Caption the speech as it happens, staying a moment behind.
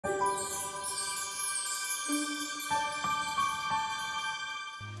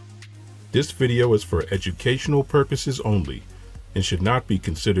This video is for educational purposes only and should not be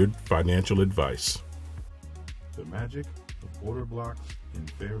considered financial advice. The magic of order blocks and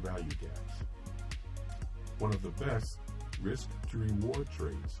fair value gaps. One of the best risk to reward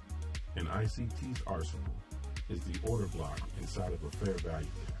trades in ICT's arsenal is the order block inside of a fair value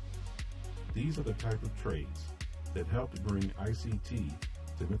gap. These are the type of trades that help to bring ICT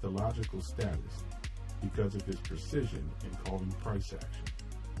to mythological status because of its precision in calling price action.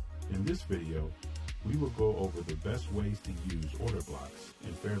 In this video, we will go over the best ways to use order blocks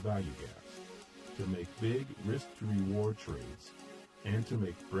and fair value gaps to make big risk to reward trades and to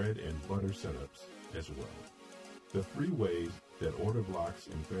make bread and butter setups as well. The three ways that order blocks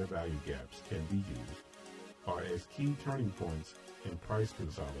and fair value gaps can be used are as key turning points in price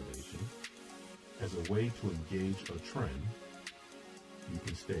consolidation, as a way to engage a trend. You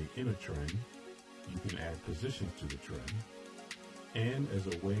can stay in a trend, you can add positions to the trend, and as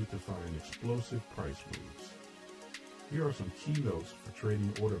a way to find explosive price moves. Here are some keynotes for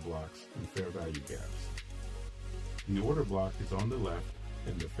trading order blocks and fair value gaps. The order block is on the left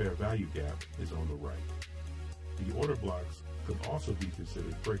and the fair value gap is on the right. The order blocks could also be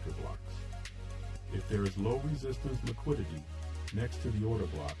considered breaker blocks. If there is low resistance liquidity next to the order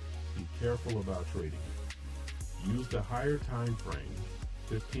block, be careful about trading it. Use the higher time frame,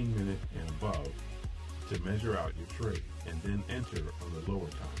 15-minute and above, to measure out your trade, and then enter on the lower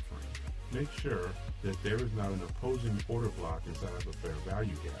time frame. Make sure that there is not an opposing order block inside of a fair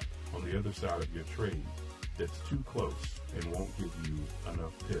value gap on the other side of your trade that's too close and won't give you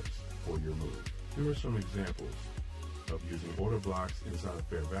enough pips for your move. Here are some examples of using order blocks inside of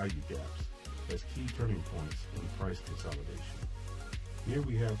fair value gaps as key turning points in price consolidation. Here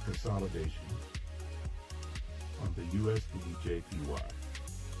we have consolidation on the USD/JPY.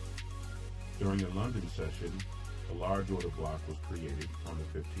 During a London session, a large order block was created on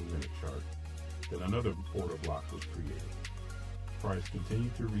the 15-minute chart. Then another order block was created. Price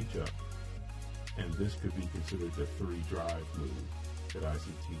continued to reach up, and this could be considered the three drive move that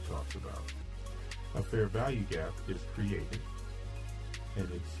ICT talks about. A fair value gap is created, and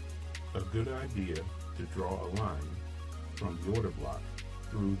it's a good idea to draw a line from the order block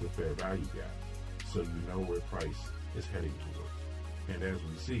through the fair value gap so you know where price is heading towards. And as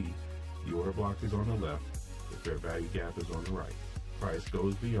we see, the order block is on the left, the fair value gap is on the right. Price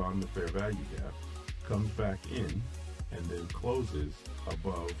goes beyond the fair value gap, comes back in, and then closes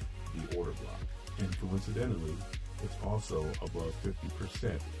above the order block. And coincidentally, it's also above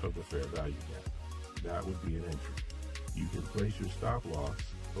 50% of the fair value gap. That would be an entry. You can place your stop loss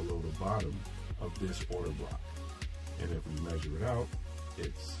below the bottom of this order block. And if we measure it out,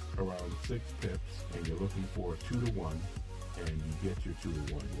 it's around 6 pips, and you're looking for a 2-to-1, and you get your 2-to-1,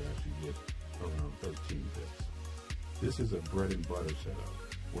 you actually get around 13 pips. This is a bread and butter setup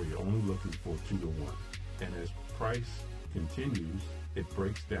where you're only looking for 2-to-1. And as price continues, it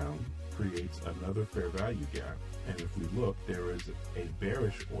breaks down, creates another fair value gap, and if we look, there is a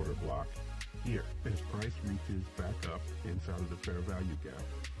bearish order block here. As price reaches back up inside of the fair value gap,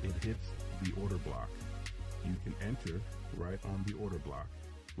 it hits the order block. You can enter right on the order block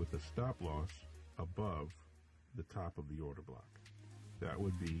with a stop loss above the top of the order block. That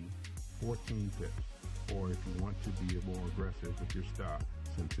would be 14 pips. Or if you want to be more aggressive with your stop,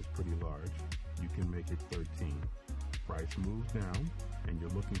 since it's pretty large, you can make it 13. Price moves down and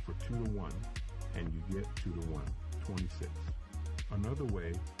you're looking for 2-to-1, and you get 2-to-1, 26. Another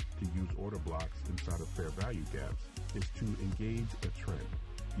way to use order blocks inside of fair value gaps is to engage a trend.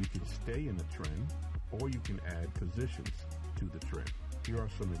 You can stay in a trend, or you can add positions to the trend. Here are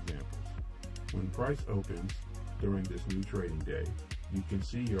some examples. When price opens during this new trading day, you can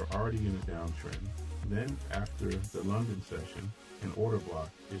see you're already in a downtrend. Then after the London session, an order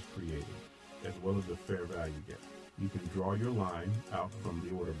block is created, as well as a fair value gap. You can draw your line out from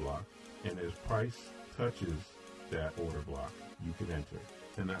the order block, and as price touches that order block, you can enter,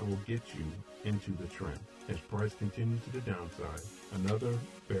 and that will get you into the trend. As price continues to the downside, another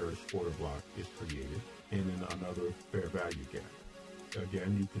bearish order block is created, and then another fair value gap.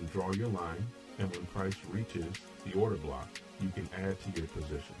 Again, you can draw your line, and when price reaches the order block, you can add to your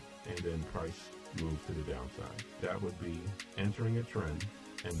position, and then price moves to the downside. That would be entering a trend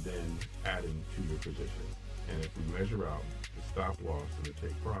and then adding to your position. And if we measure out the stop loss and the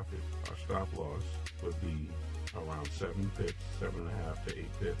take profit, our stop loss would be around 7 pips, 7.5 to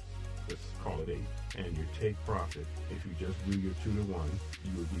 8 pips. Let's call it 8. And your take profit, if you just do your 2-to-1,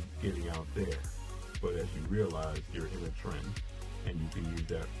 you would be getting out there. But as you realize, you're in a trend, and you can use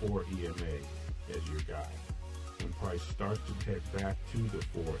that 4 EMA as your guide. When price starts to head back to the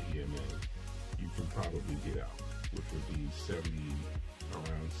 4 EMA, you can probably get out. which would be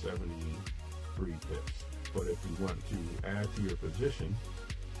around 73 pips. But if you want to add to your position,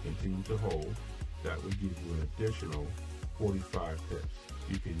 continue to hold, that would give you an additional 45 pips.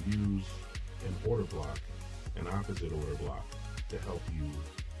 You can use an order block, an opposite order block, to help you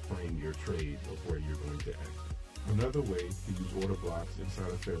frame your trade of where you're going to exit. Another way to use order blocks inside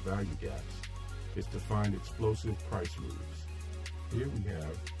of fair value gaps is to find explosive price moves. Here we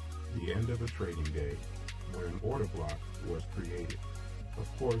have the end of a trading day where an order block was created.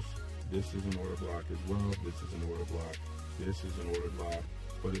 Of course, this is an order block as well, this is an order block, this is an order block,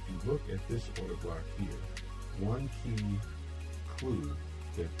 but if you look at this order block here, one key clue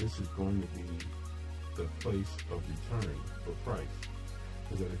that this is going to be the place of return for price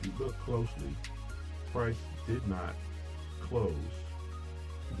is that if you look closely, price did not close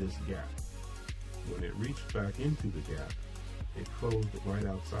this gap. When it reached back into the gap, it closed right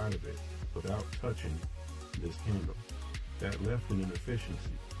outside of it without touching this candle. That left an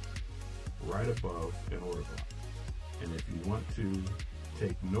inefficiency right above an order block. And if you want to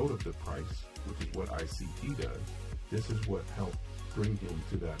take note of the price, which is what ICT does, this is what helped bring him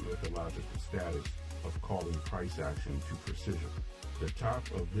to that mythological status of calling price action to precision. The top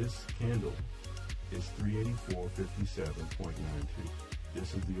of this candle is 384.57.92.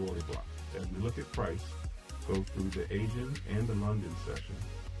 This is the order block. As we look at price, go through the Asian and the London session.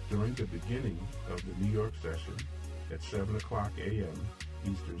 During the beginning of the New York session at 7 o'clock a.m.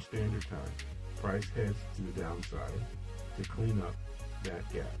 Eastern Standard Time, price heads to the downside to clean up that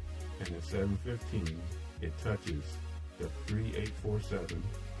gap. And at 7:15, it touches the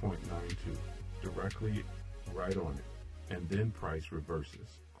 3847.92, directly right on it. And then price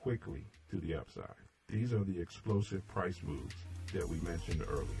reverses quickly to the upside. These are the explosive price moves that we mentioned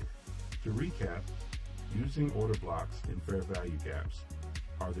earlier. To recap, using order blocks in fair value gaps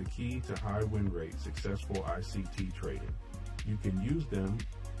are the key to high win rate successful ICT trading. You can use them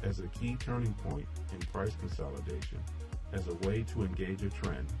as a key turning point in price consolidation, as a way to engage a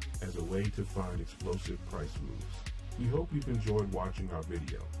trend, as a way to find explosive price moves. We hope you've enjoyed watching our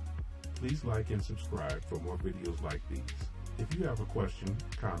video. Please like and subscribe for more videos like these. If you have a question,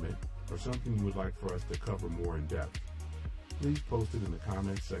 comment, or something you would like for us to cover more in depth, please post it in the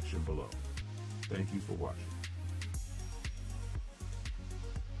comments section below. Thank you for watching.